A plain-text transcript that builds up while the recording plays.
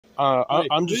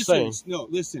I'm just saying. No,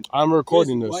 listen. I'm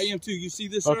recording this. I am too. You see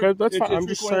this, sir? Okay, that's fine. I'm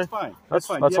just saying. Fine. That's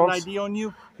fine. fine. Do you have an ID on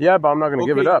you? Yeah, but I'm not going to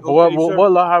give it up. But Okay,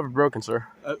 what law have I broken, sir?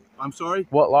 I'm sorry?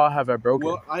 What law have I broken?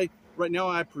 Well, right now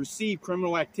I perceive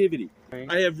criminal activity.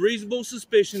 I have reasonable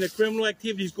suspicion that criminal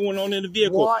activity is going on in the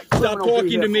vehicle. Stop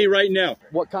talking to me right now.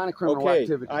 What kind of criminal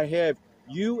activity? I have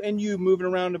you moving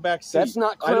around the back seat. That's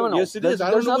not criminal. Yes, it is. I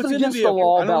don't know what's in the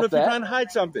vehicle. I don't know if you're trying to hide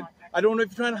something. I don't know if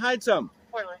you're trying to hide something.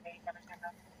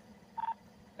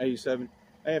 87.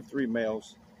 I have 3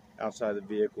 males outside the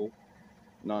vehicle.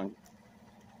 Don't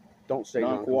say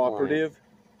non-cooperative.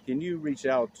 Can you reach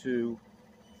out to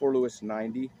Fort Lewis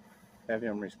 90? Have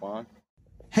him respond.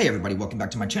 Hey everybody, welcome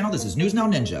back to my channel. This is News Now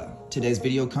Ninja. Today's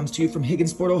video comes to you from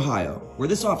Higginsport, Ohio, where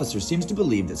this officer seems to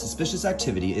believe that suspicious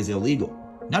activity is illegal.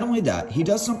 Not only that, he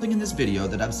does something in this video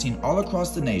that I've seen all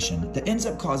across the nation that ends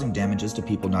up causing damages to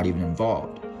people not even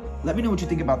involved. Let me know what you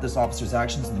think about this officer's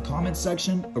actions in the comments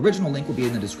section. Original link will be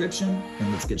in the description,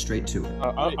 and let's get straight to it.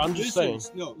 I'm just saying.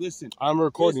 No, listen. I'm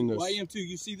recording this. I am too.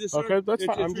 You see this, sir? Okay, that's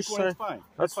fine. I'm just saying.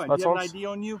 That's fine. Do you have an ID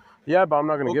on you? Yeah, but I'm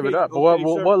not going to give it up. But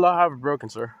what law have I broken,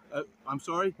 sir? I'm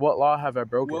sorry? What law have I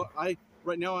broken? Well,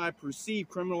 right now I perceive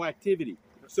criminal activity.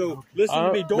 So listen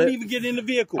to me. Don't even get in the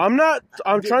vehicle. I'm not.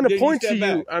 I'm trying to point to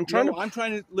you. I'm trying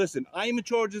to listen. I am in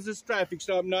charge of this traffic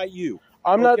stop, not you.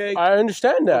 I'm not. I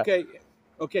understand that.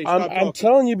 Okay. I'm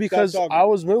telling you because I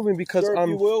was moving because Sir, if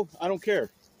you will, I don't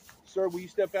care. Sir, will you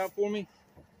step out for me?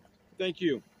 Thank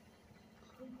you.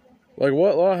 Like,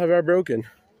 what law have I broken?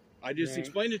 I just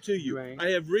explained it to you.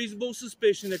 I have reasonable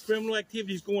suspicion that criminal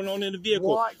activity is going on in the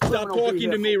vehicle. Stop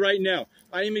talking to me right now.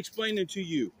 I am explaining to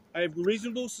you. I have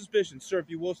reasonable suspicion. Sir, if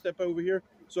you will step over here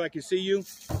so I can see you.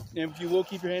 And if you will,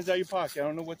 keep your hands out of your pocket. I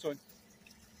don't know what's on.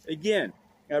 Again,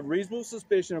 I have reasonable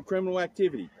suspicion of criminal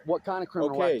activity. What kind of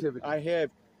criminal activity? I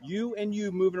have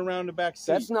you moving around the back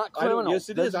seat. That's not criminal. Yes,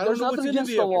 it is. I don't know what's in the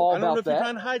vehicle. I don't know if you're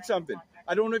trying to hide something.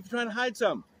 I don't know if you're trying to hide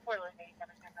something.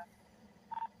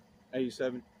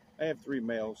 87. I have 3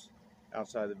 males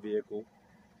outside the vehicle.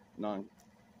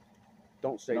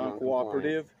 Don't say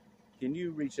non-cooperative. Can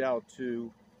you reach out to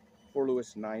Fort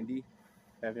Lewis 90?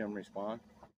 Have him respond.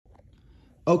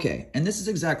 Okay, and this is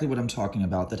exactly what I'm talking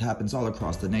about that happens all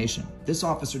across the nation. This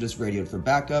officer just radioed for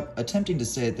backup, attempting to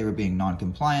say that they were being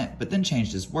non-compliant, but then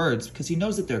changed his words because he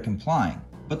knows that they're complying.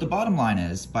 But the bottom line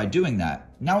is, by doing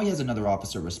that, now he has another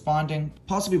officer responding,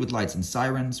 possibly with lights and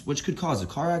sirens, which could cause a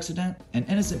car accident, and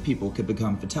innocent people could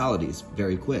become fatalities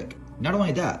very quick. Not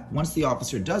only that, once the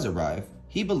officer does arrive,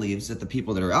 he believes that the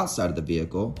people that are outside of the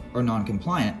vehicle are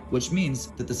non-compliant, which means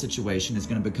that the situation is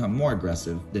going to become more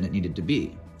aggressive than it needed to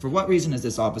be. For what reason is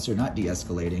this officer not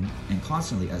de-escalating and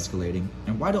constantly escalating,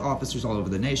 and why do officers all over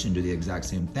the nation do the exact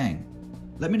same thing?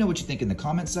 Let me know what you think in the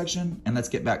comments section, and let's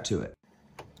get back to it.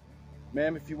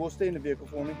 Ma'am, if you will stay in the vehicle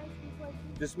for me.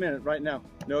 This minute, right now.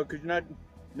 No, because you're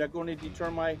not going to deter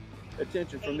my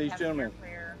attention from these gentlemen.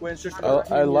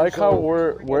 I like how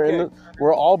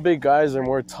we're all big guys and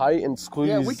we're tight and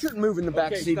squeezed. Yeah, we couldn't move in the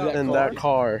back seat in that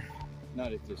car.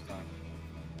 Not at this time.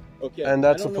 Okay. And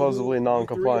that's supposedly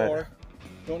non-compliant.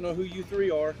 Don't know who you 3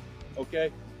 are.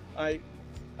 Okay. I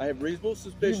have reasonable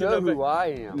suspicion of it. You know who I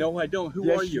am. No, I don't.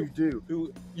 Who are you? Yes,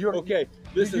 you do. Okay.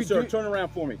 Listen, sir. Turn around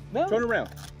for me. No. Turn around.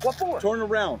 What for? Turn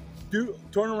around.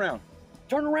 Turn around.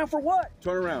 Turn around for what?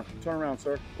 Turn around. Turn around,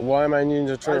 sir. Why am I needing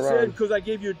to turn around? I said because I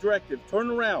gave you a directive. Turn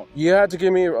around. You had to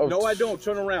give me a... No, I don't.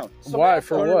 Turn around. Why?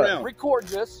 For turn what? Around. Record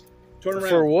this. Turn around.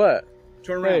 For what?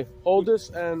 Turn around. Hey, hold this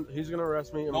and he's going to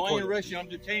arrest me. No, I ain't arrest you. I'm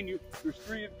detaining you. There's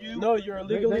 3 of you. No, you're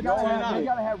illegally They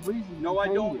gotta have reason. No, I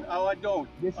don't. Oh, I don't.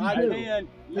 Yes, you I do. can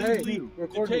legally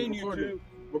detain you to.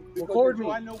 Record me.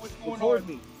 I know what's going Record on.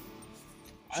 me.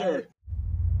 Sir,